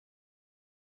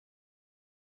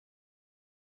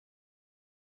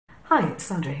Hi, it's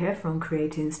Sandra here from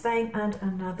Creating Spain and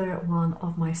another one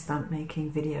of my stamp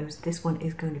making videos. This one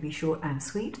is going to be short and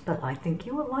sweet, but I think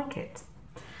you will like it.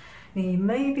 Now you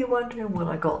may be wondering what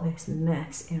I got this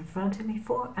mess in front of me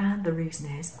for, and the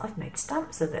reason is I've made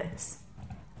stamps of this.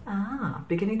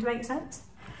 Beginning to make sense?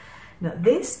 Now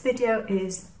this video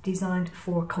is designed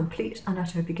for complete and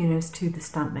utter beginners to the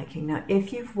stamp making. Now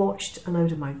if you've watched a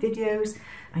load of my videos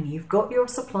and you've got your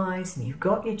supplies and you've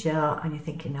got your gel and you're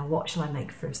thinking, now what shall I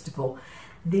make first of all,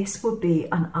 this would be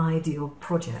an ideal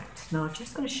project. Now I'm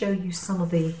just going to show you some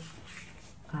of the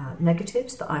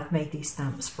negatives that I've made these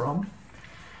stamps from.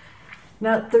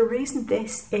 Now the reason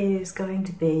this is going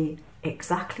to be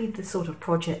exactly the sort of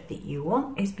project that you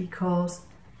want is because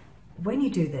when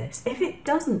you do this, if it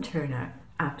doesn't turn out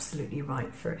absolutely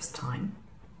right first time,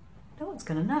 no one's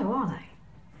going to know, are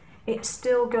they? It's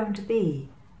still going to be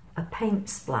a paint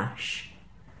splash,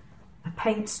 a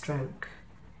paint stroke,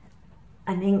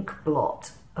 an ink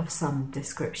blot of some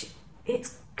description.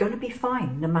 It's going to be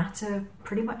fine no matter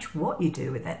pretty much what you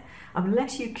do with it,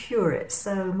 unless you cure it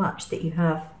so much that you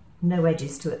have no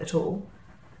edges to it at all,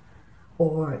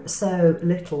 or so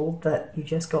little that you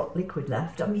just got liquid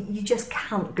left. I mean, you just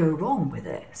can't go wrong with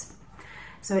this.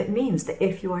 So it means that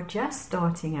if you are just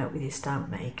starting out with your stamp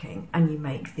making and you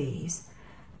make these,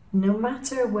 no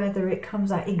matter whether it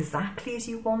comes out exactly as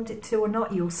you want it to or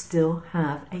not, you'll still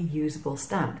have a usable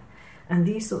stamp. And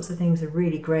these sorts of things are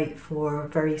really great for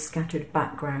very scattered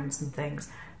backgrounds and things.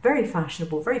 Very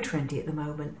fashionable, very trendy at the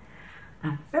moment,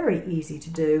 and very easy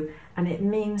to do. And it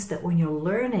means that when you're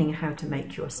learning how to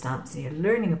make your stamps and you're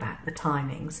learning about the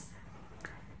timings,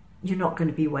 you're not going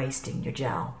to be wasting your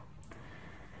gel.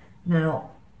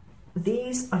 Now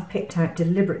these I've picked out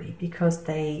deliberately because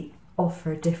they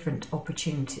offer different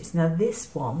opportunities. Now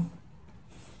this one,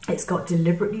 it's got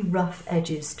deliberately rough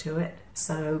edges to it,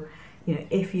 so you know,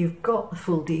 if you've got the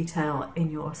full detail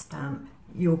in your stamp,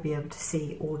 you'll be able to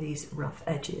see all these rough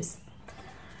edges.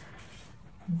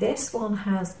 This one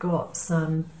has got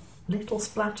some little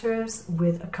splatters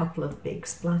with a couple of big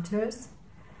splatters.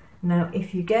 Now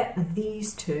if you get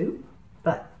these two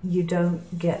but you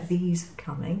don't get these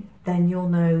coming, then you'll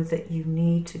know that you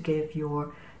need to give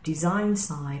your design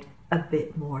side a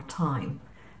bit more time,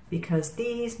 because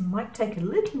these might take a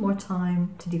little more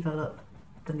time to develop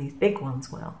than these big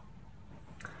ones will.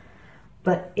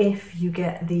 But if you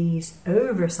get these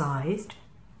oversized,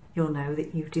 you'll know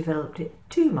that you've developed it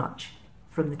too much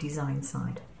from the design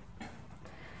side.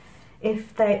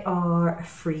 If they are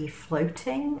free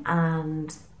floating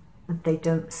and they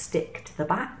don't stick to the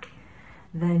back,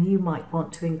 then you might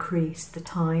want to increase the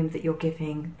time that you're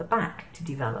giving the back to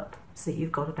develop, so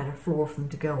you've got a better floor for them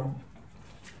to go on.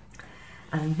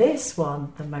 And this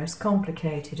one, the most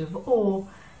complicated of all,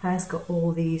 has got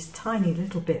all these tiny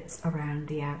little bits around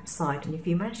the outside, and if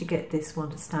you manage to get this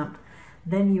one to stamp,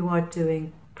 then you are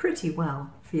doing pretty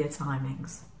well for your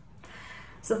timings.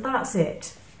 So that's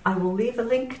it. I will leave a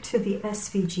link to the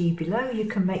SVG below. You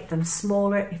can make them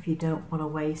smaller if you don't want to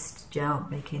waste gel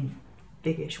making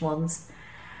biggish ones,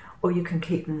 or you can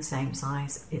keep them the same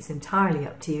size. It's entirely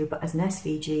up to you, but as an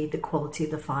SVG, the quality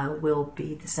of the file will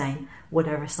be the same,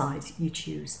 whatever size you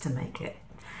choose to make it.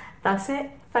 That's it.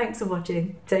 Thanks for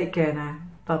watching. Take care now.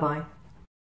 Bye bye.